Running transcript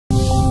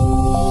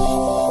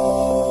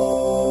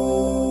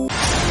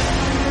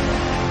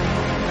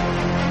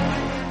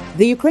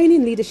The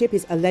Ukrainian leadership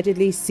is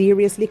allegedly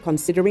seriously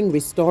considering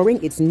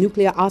restoring its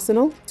nuclear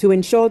arsenal to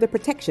ensure the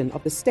protection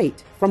of the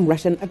state from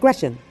Russian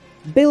aggression.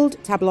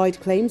 Bild tabloid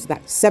claims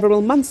that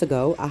several months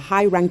ago, a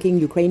high-ranking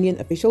Ukrainian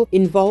official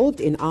involved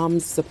in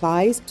arms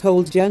supplies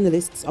told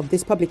journalists of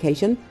this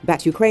publication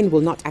that Ukraine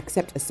will not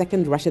accept a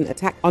second Russian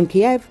attack on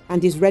Kiev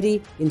and is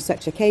ready, in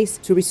such a case,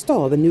 to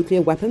restore the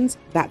nuclear weapons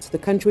that the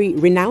country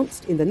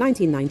renounced in the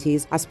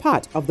 1990s as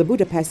part of the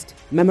Budapest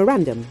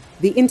Memorandum.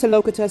 The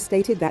interlocutor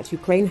stated that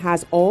Ukraine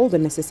has all the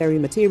necessary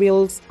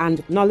materials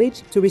and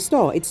knowledge to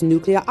restore its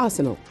nuclear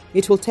arsenal.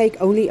 It will take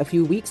only a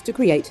few weeks to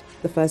create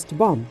the first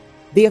bomb.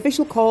 The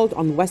official called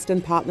on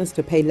Western partners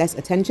to pay less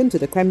attention to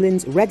the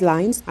Kremlin's red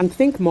lines and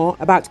think more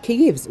about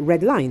Kyiv's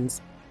red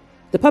lines.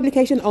 The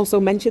publication also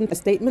mentioned a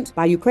statement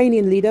by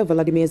Ukrainian leader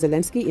Volodymyr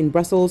Zelensky in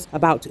Brussels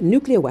about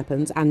nuclear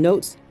weapons and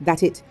notes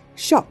that it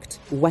shocked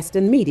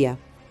Western media.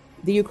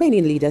 The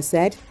Ukrainian leader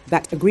said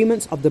that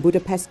agreements of the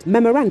Budapest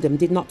Memorandum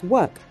did not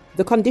work.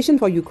 The condition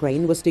for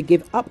Ukraine was to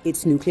give up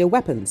its nuclear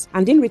weapons,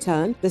 and in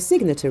return, the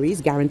signatories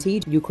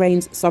guaranteed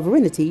Ukraine's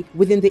sovereignty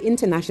within the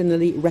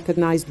internationally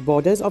recognized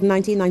borders of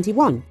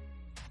 1991.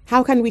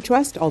 How can we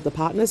trust all the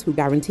partners who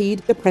guaranteed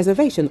the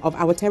preservation of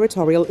our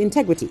territorial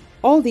integrity?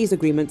 All these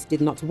agreements did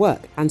not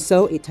work, and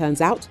so it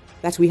turns out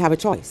that we have a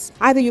choice.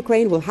 Either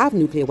Ukraine will have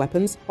nuclear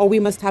weapons, or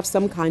we must have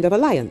some kind of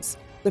alliance,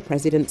 the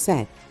president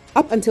said.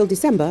 Up until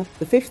December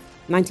the 5th,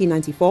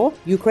 1994,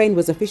 Ukraine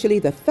was officially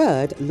the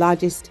third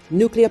largest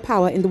nuclear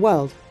power in the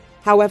world.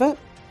 However,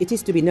 it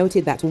is to be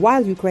noted that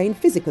while Ukraine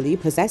physically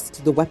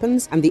possessed the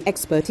weapons and the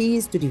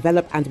expertise to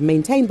develop and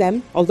maintain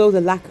them, although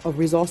the lack of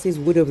resources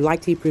would have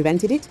likely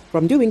prevented it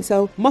from doing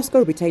so,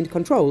 Moscow retained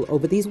control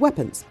over these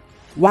weapons.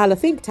 While a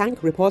think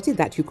tank reported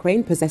that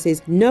Ukraine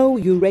possesses no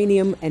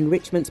uranium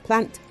enrichment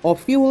plant or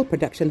fuel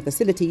production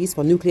facilities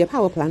for nuclear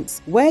power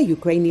plants, where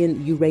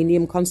Ukrainian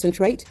uranium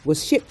concentrate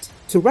was shipped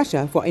to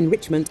Russia for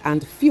enrichment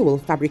and fuel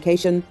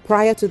fabrication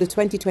prior to the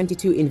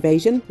 2022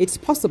 invasion, it's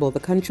possible the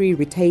country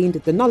retained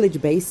the knowledge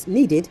base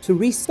needed to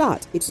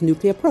restart its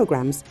nuclear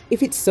programs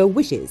if it so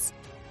wishes.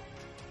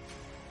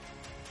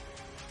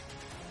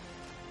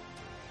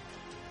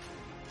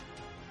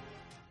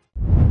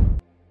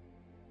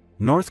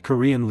 North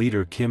Korean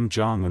leader Kim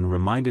Jong-un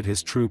reminded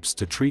his troops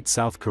to treat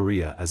South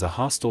Korea as a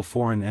hostile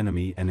foreign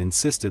enemy and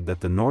insisted that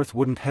the North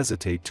wouldn't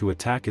hesitate to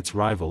attack its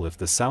rival if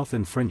the South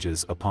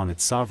infringes upon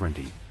its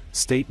sovereignty,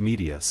 state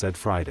media said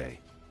Friday.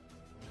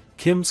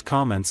 Kim's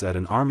comments at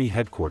an army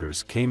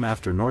headquarters came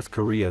after North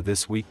Korea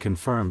this week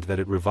confirmed that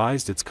it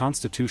revised its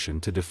constitution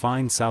to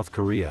define South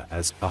Korea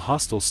as a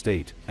hostile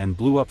state and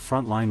blew up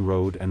frontline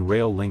road and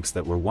rail links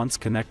that were once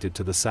connected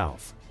to the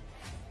South.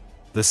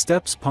 The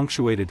steps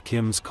punctuated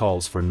Kim's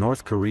calls for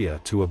North Korea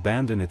to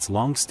abandon its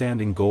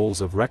long-standing goals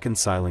of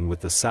reconciling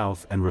with the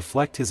South and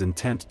reflect his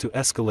intent to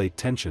escalate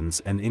tensions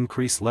and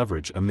increase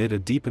leverage amid a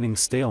deepening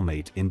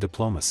stalemate in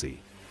diplomacy.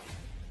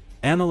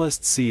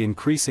 Analysts see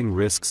increasing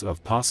risks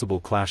of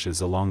possible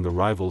clashes along the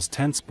rivals'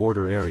 tense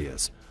border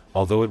areas,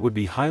 although it would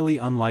be highly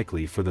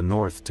unlikely for the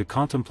North to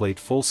contemplate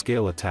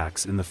full-scale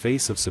attacks in the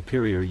face of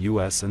superior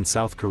US and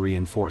South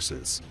Korean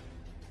forces.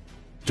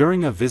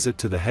 During a visit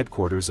to the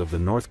headquarters of the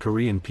North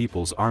Korean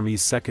People's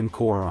Army's Second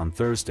Corps on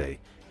Thursday,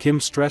 Kim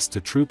stressed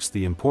to troops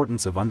the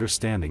importance of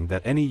understanding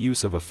that any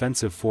use of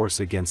offensive force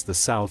against the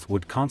South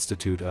would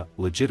constitute a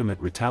legitimate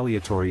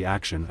retaliatory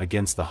action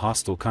against the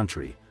hostile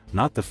country,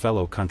 not the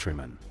fellow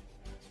countrymen.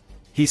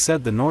 He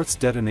said the North's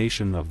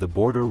detonation of the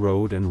border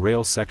road and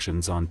rail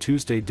sections on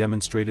Tuesday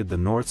demonstrated the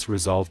North's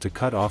resolve to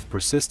cut off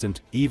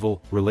persistent,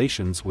 evil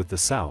relations with the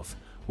South,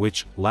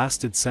 which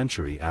lasted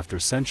century after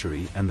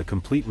century, and the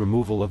complete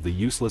removal of the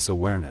useless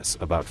awareness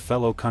about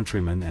fellow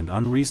countrymen and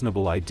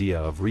unreasonable idea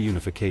of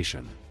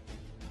reunification.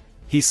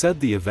 He said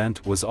the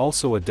event was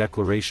also a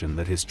declaration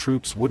that his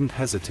troops wouldn't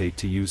hesitate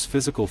to use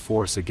physical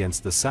force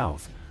against the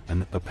South,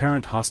 an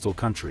apparent hostile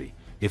country,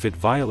 if it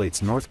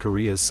violates North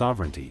Korea's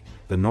sovereignty,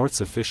 the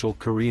North's official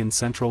Korean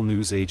Central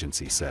News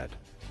Agency said.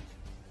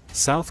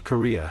 South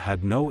Korea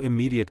had no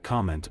immediate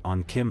comment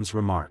on Kim's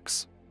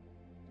remarks.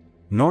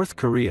 North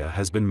Korea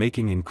has been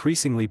making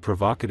increasingly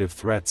provocative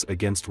threats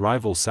against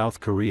rival South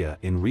Korea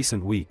in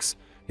recent weeks,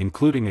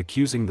 including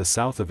accusing the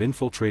South of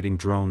infiltrating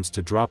drones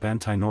to drop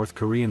anti-North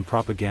Korean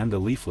propaganda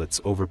leaflets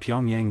over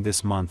Pyongyang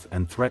this month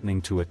and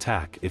threatening to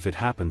attack if it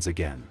happens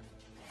again.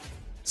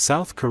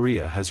 South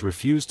Korea has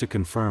refused to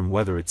confirm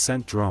whether it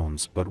sent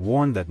drones but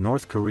warned that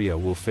North Korea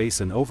will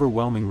face an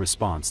overwhelming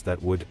response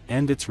that would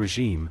end its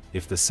regime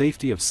if the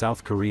safety of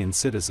South Korean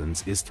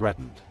citizens is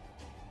threatened.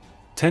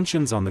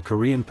 Tensions on the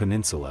Korean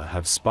peninsula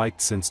have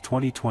spiked since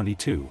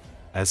 2022,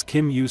 as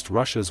Kim used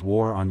Russia's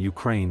war on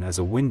Ukraine as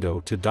a window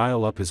to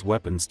dial up his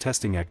weapons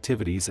testing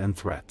activities and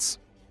threats.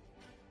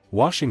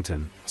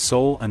 Washington,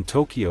 Seoul and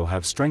Tokyo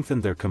have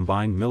strengthened their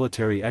combined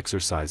military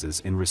exercises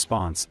in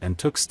response and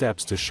took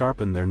steps to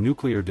sharpen their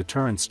nuclear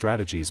deterrent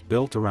strategies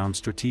built around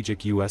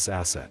strategic U.S.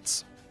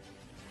 assets.